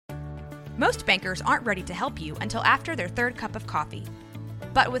Most bankers aren't ready to help you until after their third cup of coffee.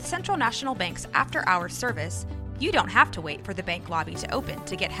 But with Central National Bank's after-hours service, you don't have to wait for the bank lobby to open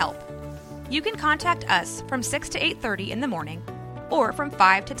to get help. You can contact us from 6 to 8:30 in the morning or from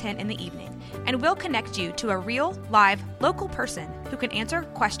 5 to 10 in the evening, and we'll connect you to a real, live, local person who can answer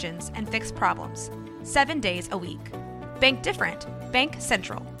questions and fix problems 7 days a week. Bank different. Bank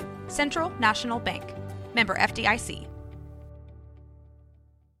Central. Central National Bank. Member FDIC.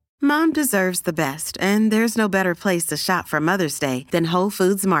 Mom deserves the best, and there's no better place to shop for Mother's Day than Whole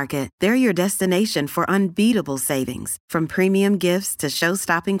Foods Market. They're your destination for unbeatable savings, from premium gifts to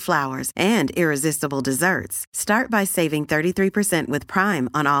show-stopping flowers and irresistible desserts. Start by saving 33% with Prime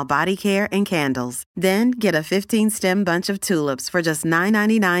on all body care and candles. Then get a 15-stem bunch of tulips for just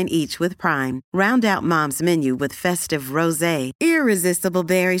 $9.99 each with Prime. Round out Mom's menu with festive rosé, irresistible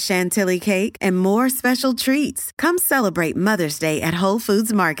berry chantilly cake, and more special treats. Come celebrate Mother's Day at Whole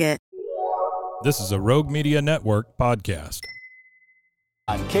Foods Market. This is a Rogue Media Network podcast.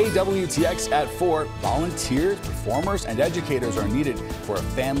 On KWTX at 4, volunteers, performers, and educators are needed for a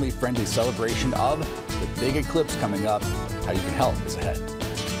family-friendly celebration of the big eclipse coming up. How you can help is ahead.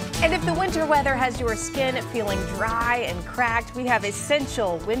 And if the winter weather has your skin feeling dry and cracked, we have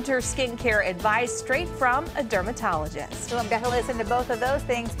essential winter skincare advice straight from a dermatologist. So I'm going to listen to both of those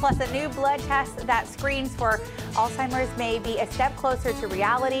things, plus a new blood test that screens for Alzheimer's may be a step closer to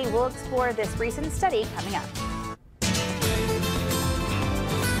reality. We'll explore this recent study coming up.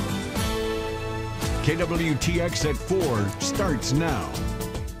 KWTX at 4 starts now.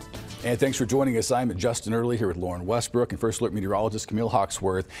 And thanks for joining us. I'm Justin Early here with Lauren Westbrook and First Alert meteorologist Camille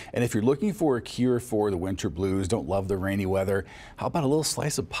Hawksworth. And if you're looking for a cure for the winter blues, don't love the rainy weather, how about a little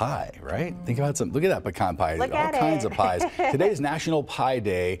slice of pie, right? Think about some. Look at that pecan pie. Look all at kinds it. of pies. Today is National Pie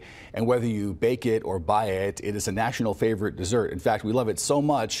Day, and whether you bake it or buy it, it is a national favorite dessert. In fact, we love it so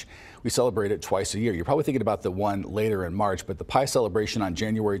much we celebrate it twice a year. You're probably thinking about the one later in March, but the pie celebration on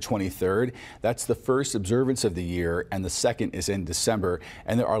January 23rd, that's the first observance of the year, and the second is in December.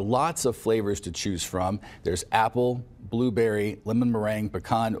 And there are lots of flavors to choose from. There's apple, blueberry, lemon meringue,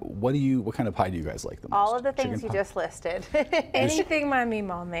 pecan. What kind of pie do you guys like the most? All of the things Chicken you pie? just listed. Anything my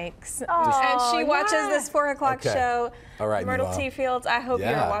Meemaw makes. Oh, and she watches yeah. this 4 o'clock Okay. show. All right, Myrtle Meemaw. T. Fields, I hope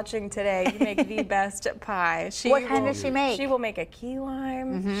Yeah. you're watching today. You make the best pie. What kind does she make? She will make a key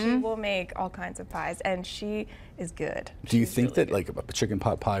lime. She will make all kinds of pies, and she is good. Do you She's think really that like a chicken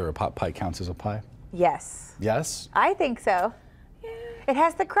pot pie or a pot pie counts as a pie? Yes. Yes? I think so. It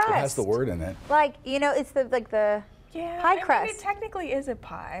has the crust. It has the word in it. Like, you know, it's the Yeah, pie I mean, crust. it technically is a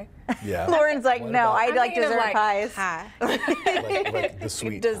pie. Yeah. Lauren's like, What no, about- I I'm like thinking of, dessert like, pies. Pie. like the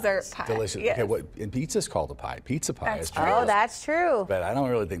sweet Dessert pies. pie, Delicious. yes. Okay, and pizza's called a pie. Pizza pie That's is true. true. Oh, that's true. But I don't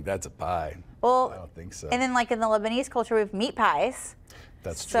really think that's a pie. Well, I don't think so. And then like in the Lebanese culture, we have meat pies.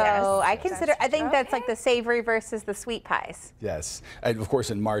 That's true. So Yes. I consider, I think that's like Okay. the savory versus the sweet pies. Yes, and of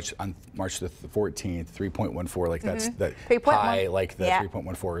course on March the 14th, 3.14, like that's the 3.1. pie, like the Yeah.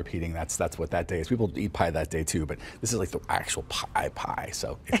 3.14 repeating. That's what that day is. People eat pie that day too, but this is like the actual pie.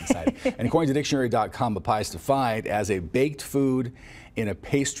 So it's exciting. And according to dictionary.com, a pie is defined as a baked food in a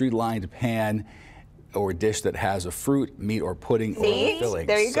pastry-lined pan or dish that has a fruit, meat, or pudding See? or filling.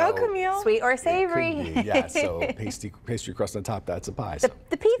 There you go, So Camille. Sweet or it could savory. be, yeah, so pastry crust on top, that's a pie. So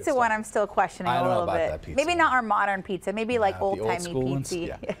The pizza one I'm still questioning I a don't know little about bit. that pizza Maybe one. not our modern pizza, maybe like the old old-timey school ones?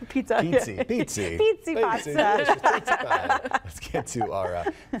 pizza. Yeah. Pizza. Pizza. Pizza pasta. Delicious pizza pie. Let's get to our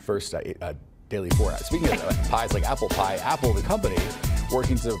first daily 4. Speaking of pies like apple pie, Apple, the company,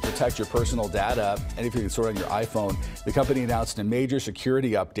 working to protect your personal data and if you can store it on your iPhone, the company announced a major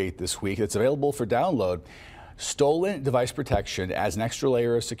security update this week that's available for download. Stolen device protection as an extra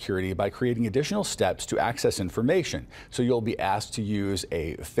layer of security by creating additional steps to access information. So you'll be asked to use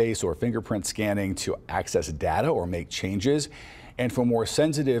a face or fingerprint scanning to access data or make changes. And for more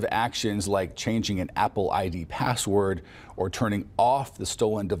sensitive actions like changing an Apple ID password or turning off the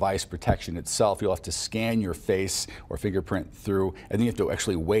stolen device protection itself, you'll have to scan your face or fingerprint through, and then you have to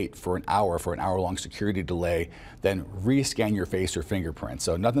actually wait for an hour-long security delay, then rescan your face or fingerprint.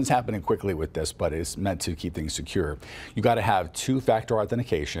 So nothing's happening quickly with this, but it's meant to keep things secure. You got to have two-factor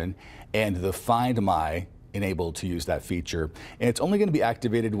authentication and the Find My enabled to use that feature. And it's only going to be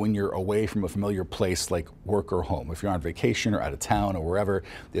activated when you're away from a familiar place like work or home. If you're on vacation or out of town or wherever,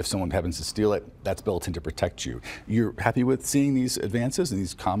 if someone happens to steal it, that's built in to protect you. You're happy with seeing these advances and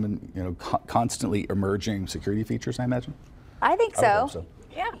these common, constantly emerging security features, I imagine? I think I would so. hope so.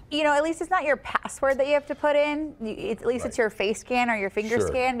 Yeah. you know, at least it's not your password that you have to put in. At least it's your face scan or your finger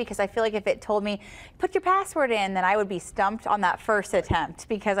scan, because I feel like if it told me, put your password in, then I would be stumped on that first attempt,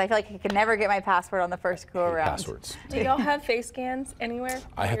 because I feel like I could never get my password on the first go around. Passwords. Do y'all have face scans anywhere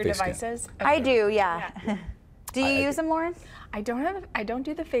I have your face devices? Okay. I do, yeah. Do you use them, Lauren? I don't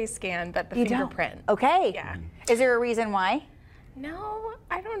do the face scan, but the You fingerprint. Don't? Okay. Yeah. Is there a reason why? No,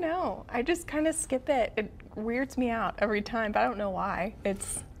 I don't know. I just kind of skip it. It weirds me out every time, but I don't know why.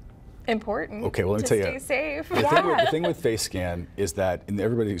 It's important. Okay, well, let me to tell you. Stay safe. The thing with face scan is that, and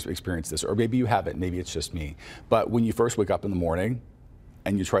everybody's experienced this, or maybe you haven't, maybe it's just me, but when you first wake up in the morning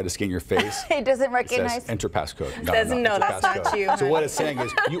and you try to scan your face, it doesn't it recognize. says enter passcode. No, that's not you. So what it's saying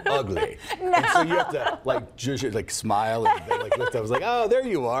is, you ugly. No. And so you have to like smile and then, like lift up. I was like, oh, there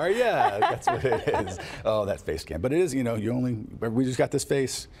you are. Yeah, that's what it is. Oh, that face scan. But it is, we just got this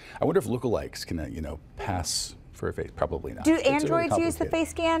face. I wonder if lookalikes can, pass for a face. Probably not. Do It's really Androids use the face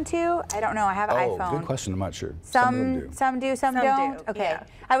scan too? I don't know. I have an iPhone. Good question. I'm not sure. Some do, some don't. do, Okay. yeah.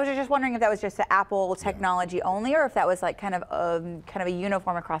 I was just wondering if that was just the Apple technology only, or if that was like kind of a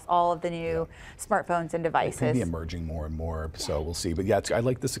uniform across all of the new smartphones and devices. It could be emerging more and more, so we'll see. But yeah, I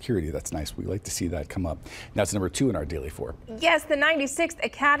like the security. That's nice. We like to see that come up. Now it's number 2 in our Daily 4. Yes, the 96th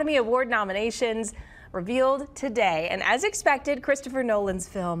Academy Award nominations revealed today. And as expected, Christopher Nolan's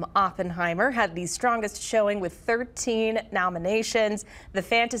film Oppenheimer had the strongest showing with 13 nominations. The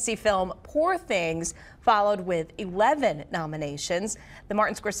fantasy film Poor Things followed with 11 nominations. The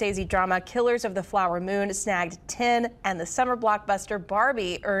Martin Scorsese drama Killers of the Flower Moon snagged 10, and the summer blockbuster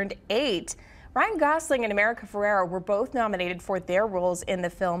Barbie earned 8. Ryan Gosling and America Ferrera were both nominated for their roles in the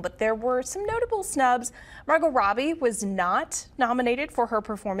film, but there were some notable snubs. Margot Robbie was not nominated for her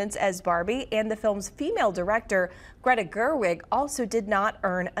performance as Barbie, and the film's female director, Greta Gerwig, also did not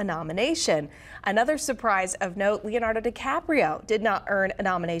earn a nomination. Another surprise of note, Leonardo DiCaprio did not earn a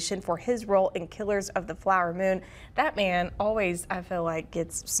nomination for his role in Killers of the Flower Moon. That man always, I feel like,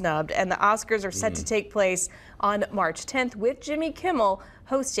 gets snubbed, and the Oscars are set to take place on March 10th with Jimmy Kimmel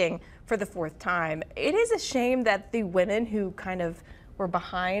hosting for the 4th time. It is a shame that the women who kind of were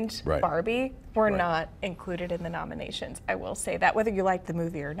behind Barbie were not included in the nominations. I will say that, whether you like the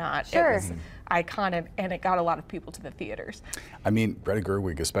movie or not. Sure. It was iconic, and it got a lot of people to the theaters. I mean, Greta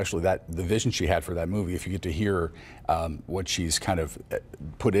Gerwig, especially the vision she had for that movie, if you get to hear what she's kind of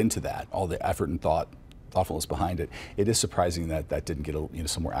put into that, all the effort and thoughtfulness behind it, it is surprising that that didn't get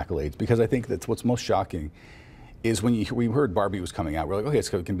some more accolades, because I think that's what's most shocking is when we heard Barbie was coming out, we're like, okay, it's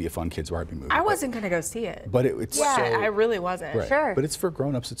going to be a fun kids Barbie movie. I wasn't going to go see it. But it's I really wasn't. Right. Sure. But it's for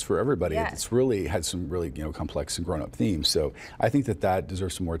grown-ups, it's for everybody. Yes. It's really had some really complex and grown-up themes. So I think that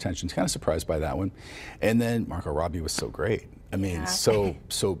deserves some more attention. Kind of surprised by that one. And then Margot Robbie was so great. I mean, so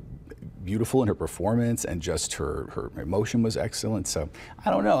beautiful in her performance, and just her emotion was excellent. So I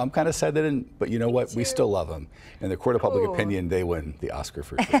don't know. I'm kind of sad they didn't, but you know what? We still love them. In the court of public opinion, they win the Oscar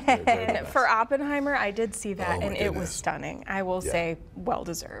for And for Oppenheimer, I did see that, and it was goodness. stunning. I will say, well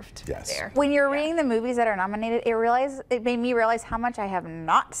deserved. Yes. There. When you're reading the movies that are nominated, it made me realize how much I have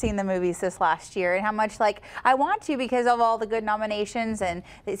not seen the movies this last year, and how much I want to, because of all the good nominations, and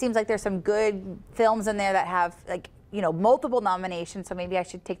it seems like there's some good films in there that have multiple nominations, so maybe I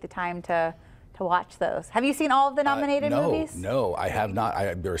should take the time to watch those. Have you seen all of the nominated movies? No, I have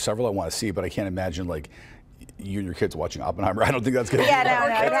not. There are several I want to see, but I can't imagine you and your kids watching Oppenheimer. I don't think that's going to be. Yeah,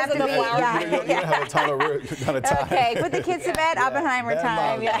 no, it'd have to be. You don't have a ton of time. Okay, put the kids to bed. Oppenheimer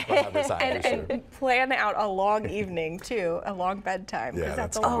time. And plan out a long evening too, a long bedtime. Yeah,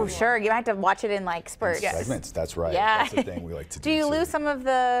 that's a Oh, long sure. You might have to watch it in spurts. Segments. That's right. Yeah. That's the thing we like to do. Do you lose some of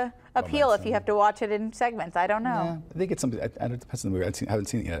the appeal if you have to watch it in segments? I don't know. Yeah, I think it's something. It depends on the movie. I haven't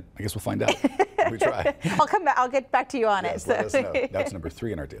seen it yet. I guess we'll find out. We try. I'll come back. I'll get back to you on it. Let us know. That's number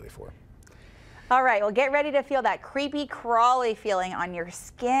 3 in our Daily 4. All right, well, get ready to feel that creepy, crawly feeling on your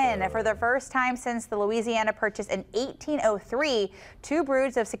skin. For the first time since the Louisiana Purchase in 1803, 2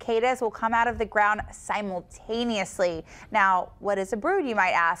 broods of cicadas will come out of the ground simultaneously. Now, what is a brood, you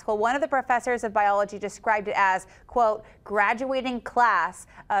might ask? Well, one of the professors of biology described it as, quote, graduating class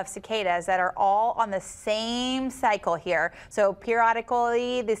of cicadas that are all on the same cycle here. So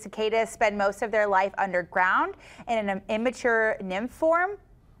periodically, the cicadas spend most of their life underground in an immature nymph form.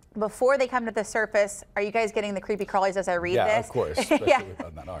 Before they come to the surface, are you guys getting the creepy crawlies as I read this? Yeah, of course, especially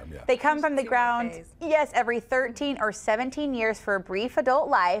on that arm, yeah. They come from the ground, yes, every 13 or 17 years for a brief adult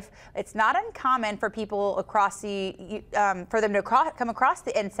life. It's not uncommon for people across for them to come across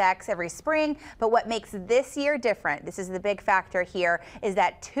the insects every spring, but what makes this year different, this is the big factor here, is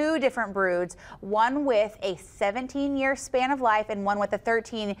that 2 different broods, one with a 17-year span of life and one with a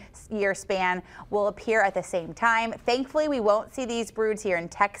 13-year span, will appear at the same time. Thankfully, we won't see these broods here in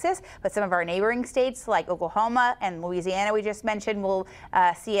Texas Texas, but some of our neighboring states like Oklahoma and Louisiana we just mentioned will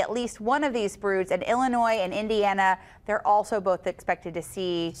see at least one of these broods. And Illinois and Indiana, they're also both expected to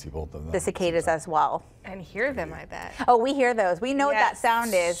see both of them. The cicadas as well. And hear them, I bet. Oh, we hear those. We know what that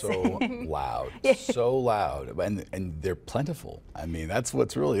sound is. So loud, so loud, and they're plentiful. I mean, that's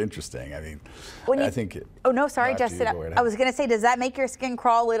what's really interesting. I mean, I think. Oh no, sorry, Justin. I was gonna say, does that make your skin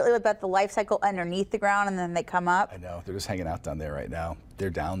crawl a little about the life cycle underneath the ground and then they come up? I know they're just hanging out down there right now.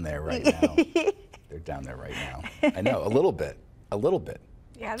 They're down there right now. They're down there right now. I know, a little bit.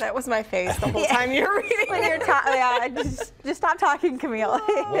 Yeah, that was my face the whole time you were reading. When you're just stop talking, Camille.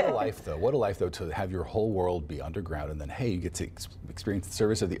 What a life, though. What a life, though, to have your whole world be underground and then, hey, you get to experience the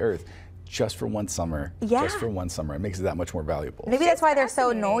service of the earth just for one summer. Yeah. Just for one summer. It makes it that much more valuable. Maybe that's why they're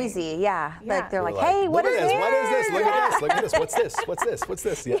so noisy. Yeah. Like they're like, hey, what is this? What is this? Look at this. Look at this. What's this? What's this? What's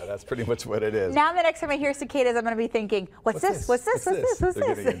this? Yeah, that's pretty much what it is. Now the next time I hear cicadas, I'm going to be thinking, what's this? What's this? What's this? What's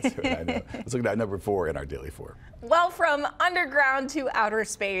They're this? getting into it. I know. Let's look at number 4 in our Daily 4. Well, from underground to outer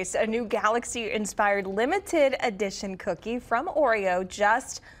space, a new galaxy-inspired limited edition cookie from Oreo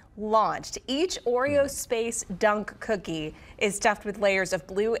just launched. Each Oreo Space Dunk Cookie is stuffed with layers of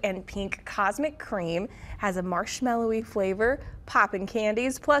blue and pink cosmic cream, has a marshmallowy flavor, poppin'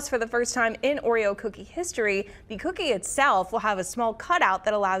 candies, plus for the first time in Oreo cookie history, the cookie itself will have a small cutout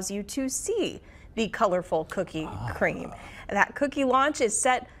that allows you to see the colorful cookie cream. That cookie launch is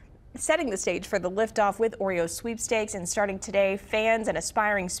setting the stage for the liftoff with Oreo sweepstakes, and starting today, fans and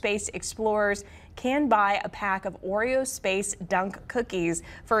aspiring space explorers can buy a pack of Oreo Space Dunk Cookies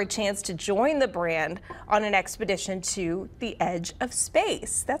for a chance to join the brand on an expedition to the edge of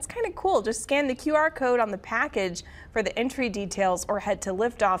space. That's kind of cool. Just scan the QR code on the package for the entry details or head to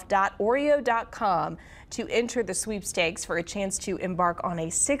liftoff.oreo.com to enter the sweepstakes for a chance to embark on a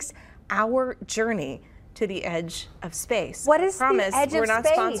 6-hour journey to the edge of space. What is the edge of space? We're not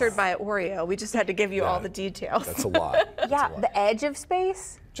sponsored by Oreo. We just had to give you all the details. That's a lot. The edge of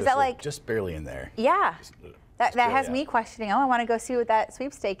space? Is that like just barely in there? Yeah. That has yeah. me questioning. Oh, I want to go see what that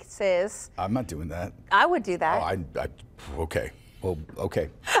sweepstakes is. I'm not doing that. I would do that. Oh, okay. Well, okay.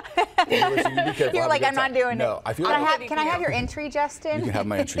 Well, listen, you be careful. You're like, I'm not doing it. I feel can I have your entry, Justin? You can have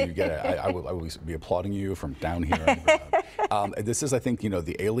my entry. You get it. I will be applauding you from down here on the ground. This is, I think,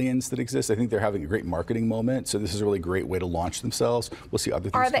 the aliens that exist. I think they're having a great marketing moment. So this is a really great way to launch themselves. We'll see other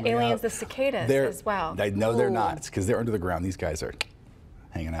things Are the coming aliens out. the cicadas as well? No, they're not, because they're under the ground. These guys are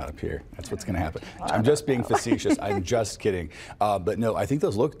hanging out up here. That's what's going to happen. I'm just being facetious. I'm just kidding. But no, I think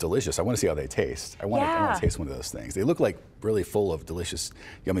those look delicious. I want to see how they taste. I want to taste one of those things. They look like really full of delicious,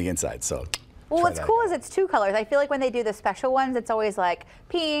 yummy inside. So. Well, what's cool is it's 2 colors. I feel like when they do the special ones, it's always like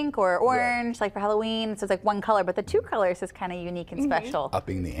pink or orange, like for Halloween. So it's like 1 color, but the 2 colors is kind of unique and special.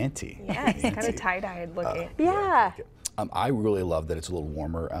 Upping the ante. Yes, kind of tie-dyed looking. Yeah. I really love that it's a little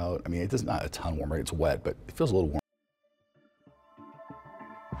warmer out. I mean, it is not a ton warmer. It's wet, but it feels a little warmer.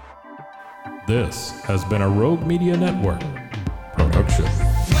 This has been a Rogue Media Network production.